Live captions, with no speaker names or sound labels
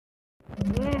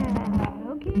Yeah,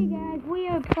 okay guys, we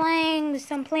are playing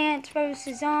some Plants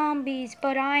vs. Zombies,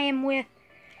 but I am with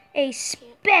a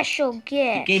special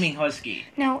guest. The Gaming Husky.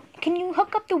 Now, can you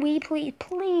hook up the Wii,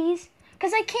 please?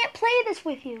 Because I can't play this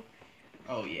with you.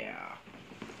 Oh, yeah.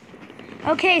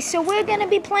 Okay, so we're going to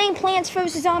be playing Plants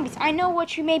vs. Zombies. I know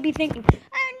what you may be thinking.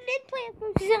 I did Plants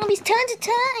vs. Zombies tons of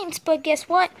times, but guess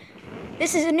what?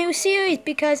 This is a new series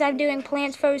because I'm doing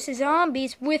Plants vs.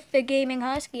 Zombies with the Gaming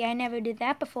Husky. I never did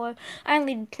that before. I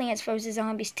only did Plants vs.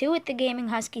 Zombies 2 with the Gaming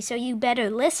Husky, so you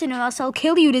better listen or else I'll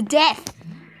kill you to death.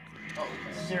 Oh,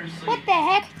 seriously? What the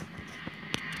heck?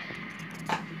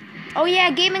 Oh yeah,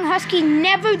 Gaming Husky,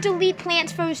 never delete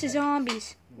Plants vs.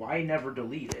 Zombies. Why never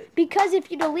delete it? Because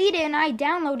if you delete it and I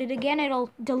download it again,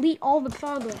 it'll delete all the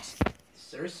progress.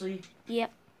 Seriously?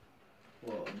 Yep.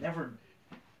 Well, never...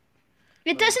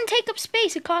 It doesn't take up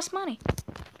space, it costs money.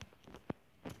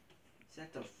 Is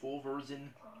that the full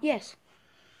version? Yes.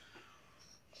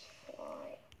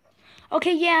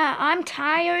 Okay, yeah, I'm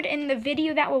tired. In the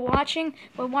video that we're watching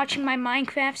my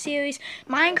Minecraft series.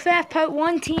 Minecraft Part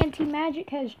 1 TNT Magic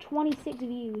has 26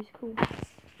 views. Cool.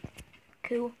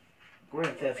 Cool.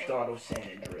 Grand Theft Auto San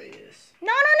Andreas.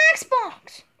 Not on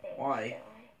Xbox! Why?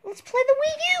 Let's play the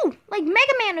Wii U! Like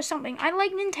Mega Man or something. I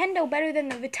like Nintendo better than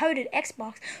the retarded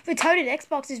Xbox. Retarded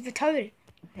Xbox is retarded.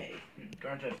 Hey,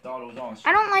 Grand Theft Auto's on.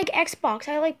 I don't like Xbox.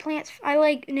 I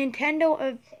like Nintendo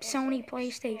or Sony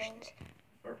PlayStations.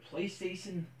 Or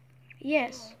PlayStation?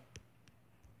 Yes.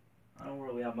 I don't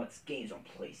really have much games on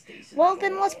PlayStation. Well,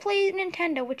 then let's play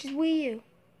Nintendo, which is Wii U.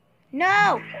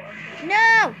 No!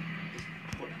 No!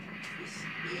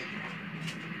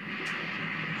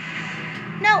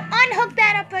 No, unhook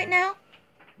that up right now.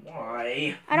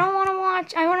 Why? I don't want to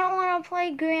watch. I don't want to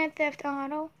play Grand Theft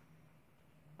Auto.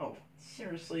 Oh,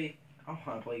 seriously? I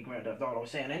want to play Grand Theft Auto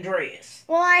San Andreas.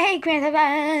 Well, I hate Grand Theft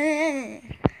Auto.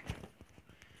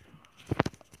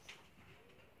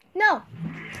 No.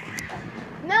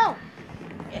 No.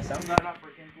 Yes, I'm gonna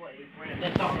freaking play Grand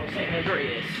Theft Auto San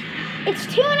Andreas. It's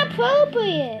too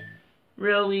inappropriate.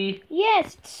 Really?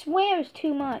 Yes, it swears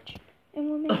too much.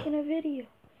 And we're making a video.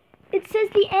 It says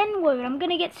the N-word. I'm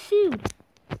gonna get sued.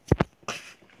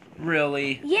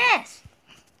 Really? Yes.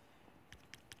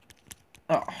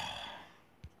 Oh.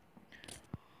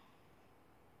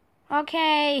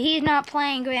 Okay, he's not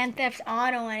playing Grand Theft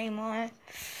Auto anymore.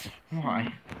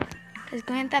 Why? Because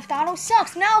Grand Theft Auto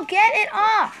sucks. No, get it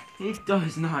off. It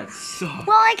does not suck.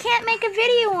 Well, I can't make a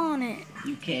video on it.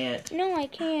 You can't. No, I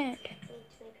can't.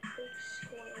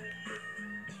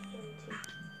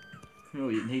 No,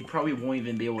 they probably won't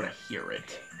even be able to hear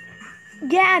it.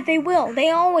 Yeah, they will. They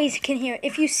always can hear it.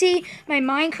 If you see my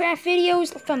Minecraft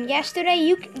videos from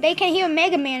yesterday, they can hear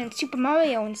Mega Man and Super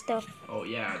Mario and stuff. Oh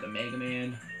yeah, the Mega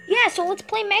Man. Yeah, so let's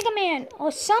play Mega Man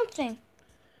or something.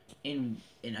 And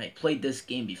I played this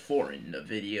game before in the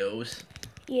videos.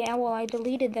 Yeah, well, I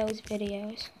deleted those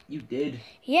videos. You did?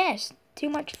 Yes, too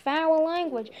much foul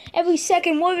language. Every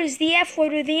second word is the F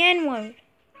word or the N word.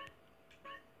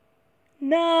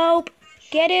 Nope.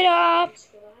 Get it off.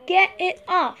 Get it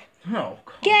off. Oh,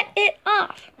 Get it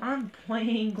off. I'm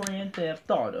playing Grand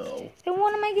Theft Auto. Then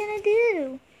what am I gonna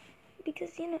do?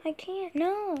 Because, I can't.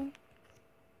 No.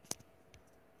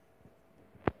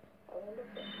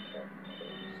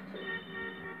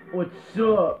 What's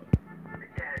up?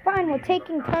 Fine, we're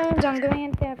taking turns on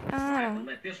Grand Theft Auto.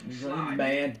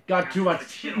 Man, got too much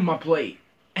shit on my plate.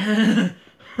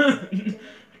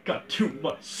 Got too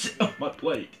much shit on my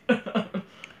plate.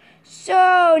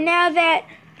 So, now that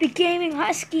the Gaming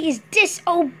Husky is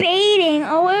disobeying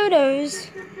orders,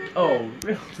 Oh,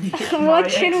 really? what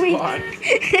should we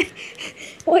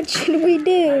what should we I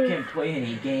do? can play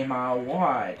any game I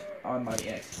want on my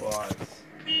Xbox.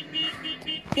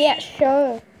 Yeah,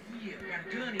 sure.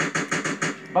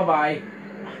 Bye-bye.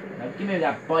 Now give me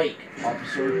that bike,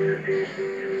 officer.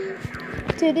 I'm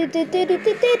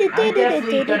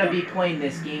definitely gonna be playing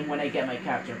this game when I get my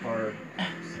capture card.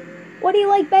 What do you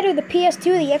like better, the PS2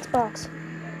 or the Xbox?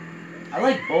 I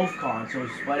like both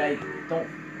consoles, but I don't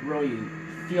really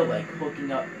feel like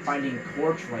hooking up, finding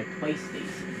cords for my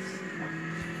PlayStations.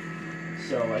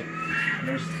 So, like,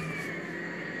 there's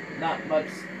not much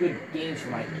good games for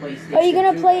my PlayStation. Are you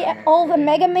gonna play all the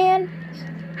Mega Man?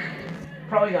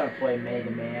 Probably gonna play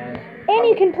Mega Man. And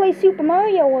you can play Super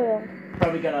Mario World.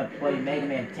 Probably gonna play Mega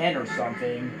Man 10 or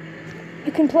something.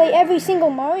 You can play every single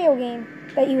Mario game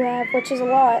that you have, which is a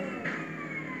lot.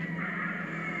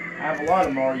 I have a lot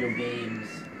of Mario games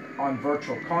on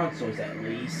virtual consoles, at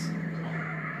least.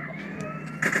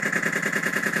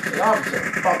 Hey,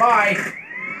 officer, bye-bye.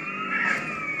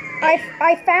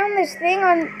 I found this thing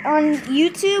on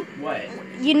YouTube. What?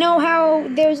 You know how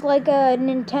there's like a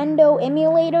Nintendo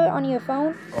emulator on your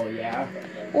phone? Oh yeah.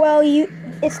 Well,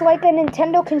 it's like a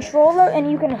Nintendo controller,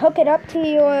 and you can hook it up to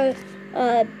your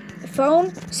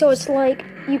phone, so it's like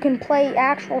you can play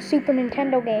actual Super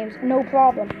Nintendo games, no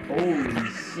problem. Holy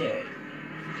shit.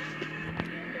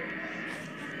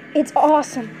 It's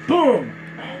awesome. Boom!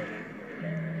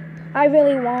 I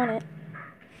really want it.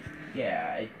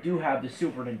 Yeah, I do have the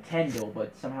Super Nintendo,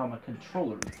 but somehow my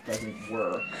controller doesn't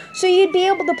work. So you'd be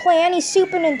able to play any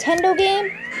Super Nintendo game,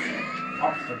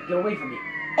 Officer, get away from me.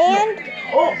 and No.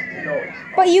 Oh, no.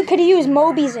 but you could use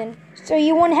Mobizen, so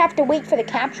you wouldn't have to wait for the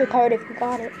capture card if you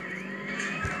got it.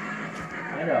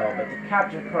 I know, but the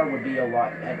capture card would be a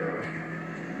lot better.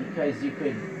 Because you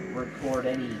could record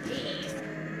any game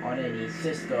on any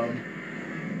system.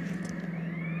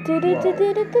 Well,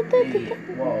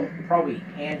 probably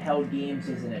handheld games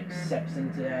is an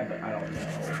exception to that, but I don't know.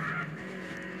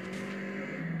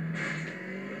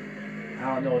 I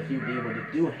don't know if you'd be able to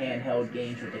do handheld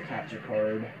games with the capture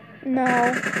card. No.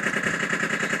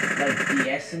 Like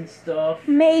DS and stuff.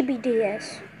 Maybe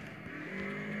DS.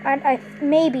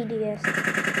 Maybe DS.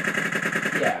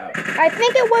 Yeah. I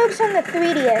think it works on the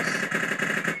 3DS.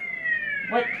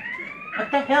 What?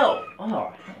 What the hell?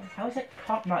 Oh, how is that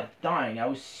cop not dying? I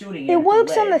was shooting him. It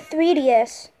works on the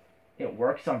 3DS. It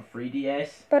works on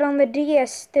 3DS? But on the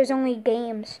DS, there's only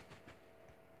games.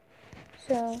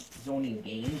 So. There's only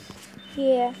games?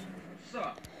 Yeah.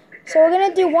 So we're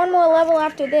gonna do one more level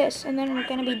after this, and then we're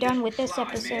gonna be done with this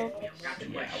episode.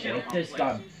 Yeah, well, this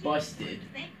got busted.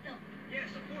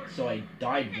 So I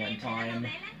died one time.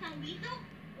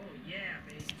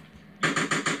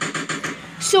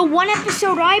 So one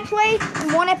episode I play,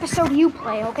 and one episode you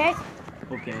play, okay?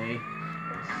 Okay.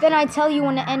 Then I tell you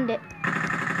when to end it.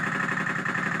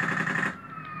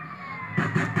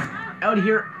 Out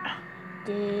here.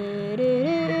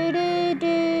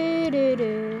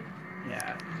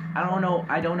 Yeah.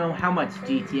 I don't know how much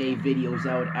GTA videos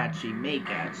I would actually make,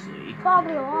 actually.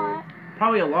 Probably a lot.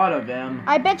 Probably a lot of them.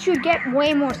 I bet you'd get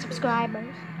way more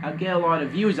subscribers. I'll get a lot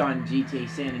of views on GTA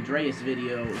San Andreas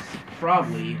videos.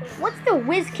 Probably. What's the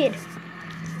Whiz Kid?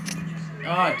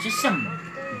 Just some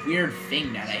weird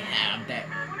thing that I have that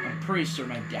I'm pretty sure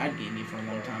my dad gave me for a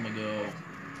long time ago.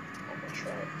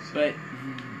 But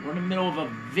we're in the middle of a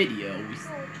video.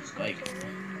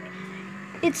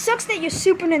 It sucks that your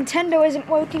Super Nintendo isn't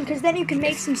working, because then you can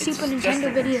make some Super Nintendo videos. It's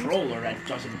just the controller that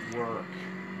doesn't work.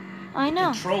 I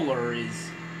know. The controller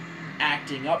is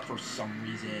acting up for some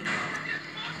reason.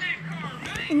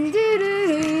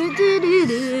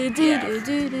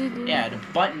 Yeah, the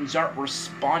buttons aren't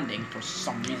responding for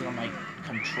some reason on my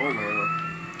controller.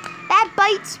 That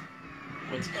bites.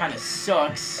 Which kind of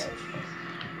sucks.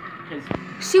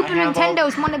 Super Nintendo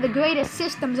is one of the greatest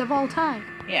systems of all time.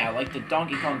 Yeah, like the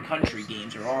Donkey Kong Country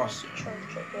games are awesome.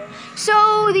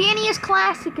 So, the NES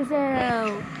Classic is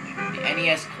out. The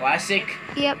NES Classic?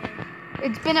 Yep.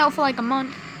 It's been out for like a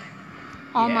month.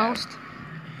 Almost.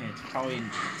 Yeah. It's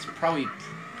probably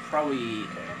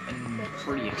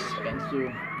pretty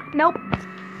expensive. Nope.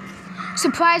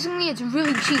 Surprisingly, it's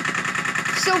really cheap.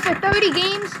 So for 30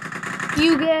 games,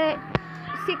 you get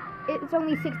it's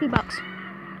only $60.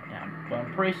 Yeah, but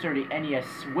I'm pretty sure the NES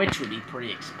Switch would be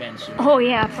pretty expensive. Oh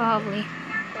yeah, probably.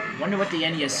 Wonder what the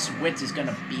NES Switch is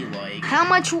gonna be like. How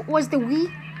much was the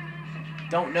Wii?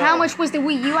 Don't know. How much was the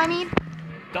Wii U, I mean?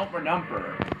 Don't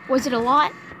remember. Was it a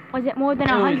lot? Was it more than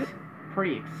 100? It was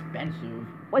pretty expensive.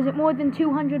 Was it more than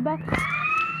 $200?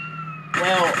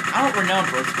 Well, I don't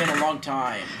remember. It's been a long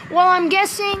time. Well, I'm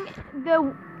guessing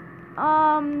the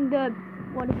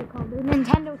what is it called? The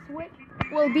Nintendo Switch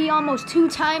will be almost 2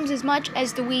 times as much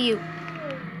as the Wii U.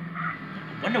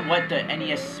 I wonder what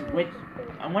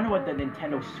the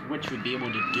Nintendo Switch would be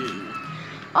able to do.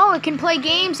 Oh, it can play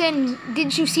games, and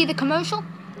did you see the commercial?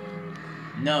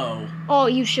 No. Oh,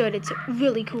 you should. It's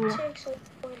really cool.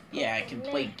 Yeah, it can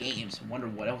play games. I wonder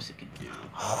what else it can do.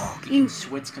 You can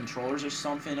switch controllers or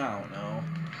something? I don't know.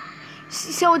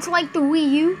 So it's like the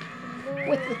Wii U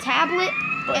with the tablet.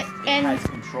 But it has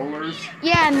controllers?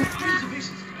 Yeah, and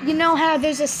you know how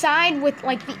there's a side with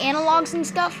like the analogs and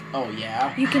stuff? Oh,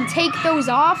 yeah? You can take those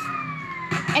off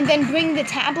and then bring the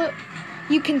tablet.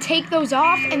 You can take those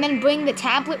off and then bring the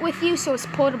tablet with you, so it's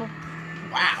portable.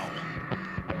 Wow.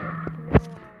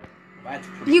 That's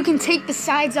pretty You can take the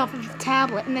sides off of the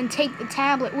tablet and then take the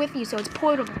tablet with you, so it's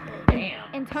portable. Damn.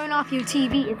 And turn off your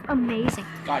TV. It's amazing.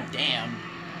 God damn.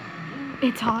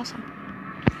 It's awesome.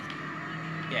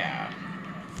 Yeah.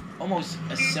 Almost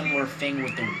a similar thing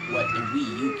with what the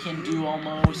Wii U can do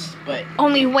almost, but...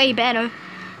 Only way better.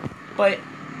 But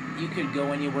you could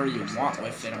go anywhere you want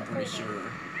with it, I'm pretty sure.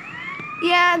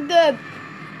 Yeah, the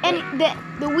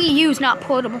Wii U's not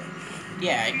portable.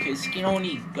 Yeah, because you can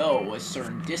only go a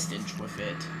certain distance with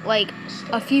it. Like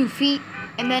a few feet,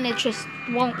 and then it just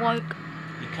won't work.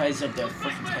 Because of the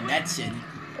freaking connection.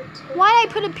 Why did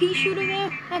I put a pea shooter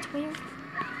there? That's weird.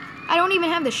 I don't even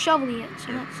have the shovel yet,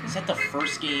 so that's... Is that the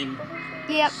first game?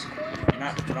 Yep.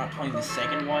 You're not playing the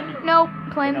second one? Nope,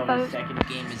 playing the first. second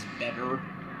game is better.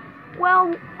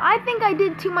 Well, I think I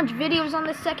did too much videos on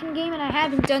the second game, and I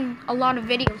haven't done a lot of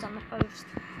videos on the first.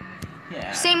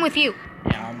 Yeah. Same with you.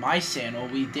 Yeah, on my channel,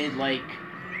 we did like,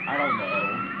 I don't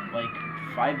know, like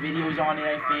 5 videos on it,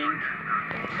 I think.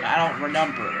 I don't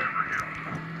remember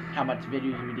how much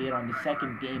videos we did on the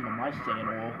second game on my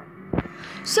channel.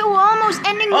 So we're almost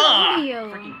ending the video.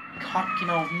 Freaking cop came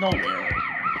out of nowhere.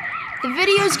 The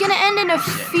video's gonna end in a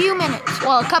few minutes.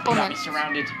 Well, a couple minutes.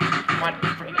 Surrounded. Come on,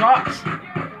 freaking cops!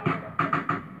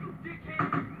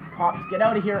 Cops, get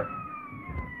out of here.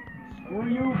 Screw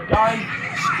you guys.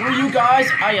 Screw you guys,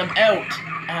 I am out.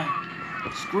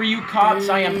 Screw you cops,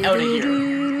 I am out of here.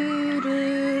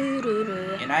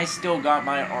 And I still got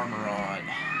my armor on.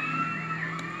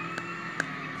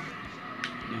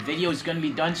 The video's gonna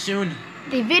be done soon.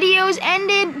 The video's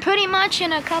ended pretty much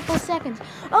in a couple seconds.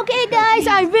 Okay, guys,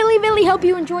 I really hope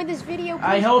you enjoyed this video.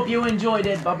 I hope you enjoyed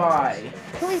it. Bye-bye.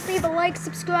 Please leave a like,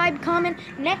 subscribe, comment.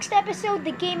 Next episode,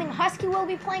 the gaming Husky will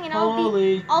be playing, and I'll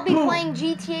be playing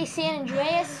GTA San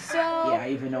Andreas. So yeah,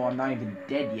 even though I'm not even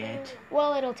dead yet.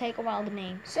 Well, it'll take a while to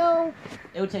name. So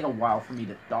it'll take a while for me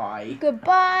to die.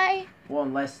 Goodbye. Well,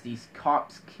 unless these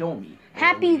cops kill me.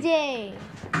 Happy day.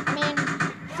 I mean,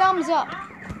 thumbs up.